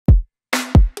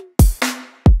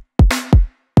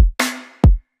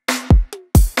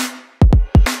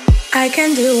I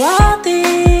can do all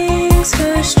things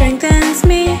who strengthens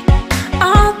me.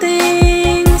 All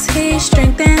things he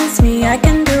strengthens me. I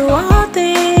can do all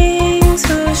things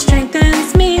who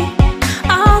strengthens me.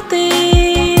 All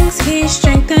things he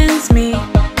strengthens me.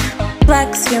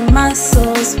 Flex your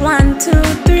muscles, 1, 2,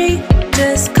 3.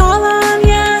 Just call on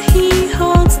Yah, he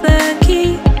holds the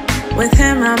key. With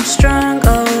him I'm strong,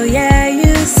 oh yeah,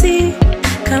 you see.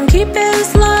 Come keep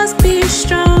his laws, be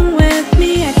strong with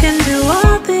me. I can do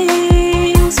all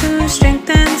things who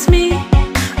strengthens me.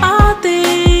 All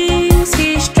things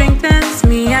he strengthens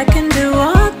me. I can do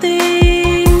all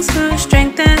things who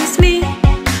strengthens me.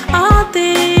 All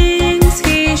things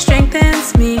he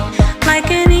strengthens me. Like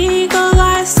an eagle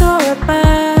I soar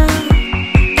above.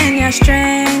 In your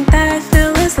strength I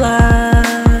feel his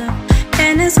love.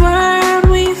 In his word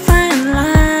we find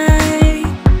light.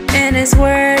 In his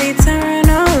word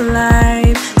eternal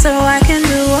life. So I can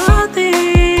do all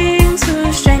things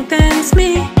who strengthens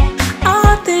me.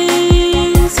 All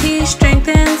things he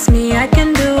strengthens me. I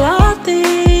can do all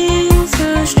things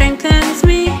who strengthens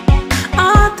me.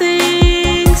 All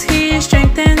things he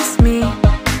strengthens me.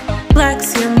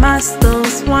 Flex your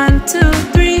muscles, 1, 2,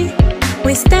 3.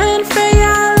 We stand for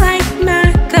Yah like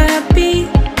maccabee.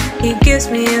 He gives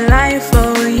me life,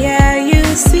 oh yeah, you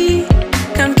see.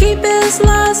 Come keep his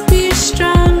laws, be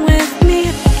strong with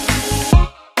me.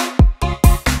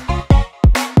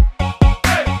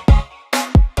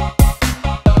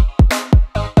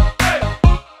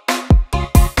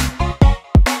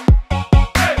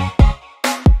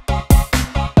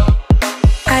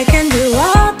 I can do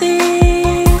all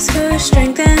things who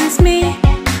strengthens me.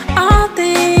 All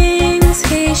things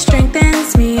he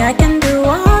strengthens me. I can do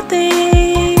all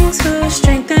things who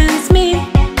strengthens me.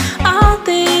 All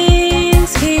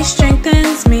things he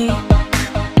strengthens me.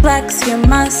 Flex your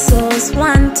muscles,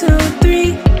 1, 2,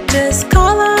 3. Just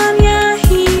call on Yah,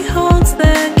 he holds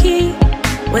the key.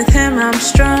 With him I'm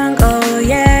strong, oh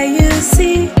yeah, you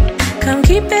see. Come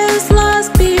keep his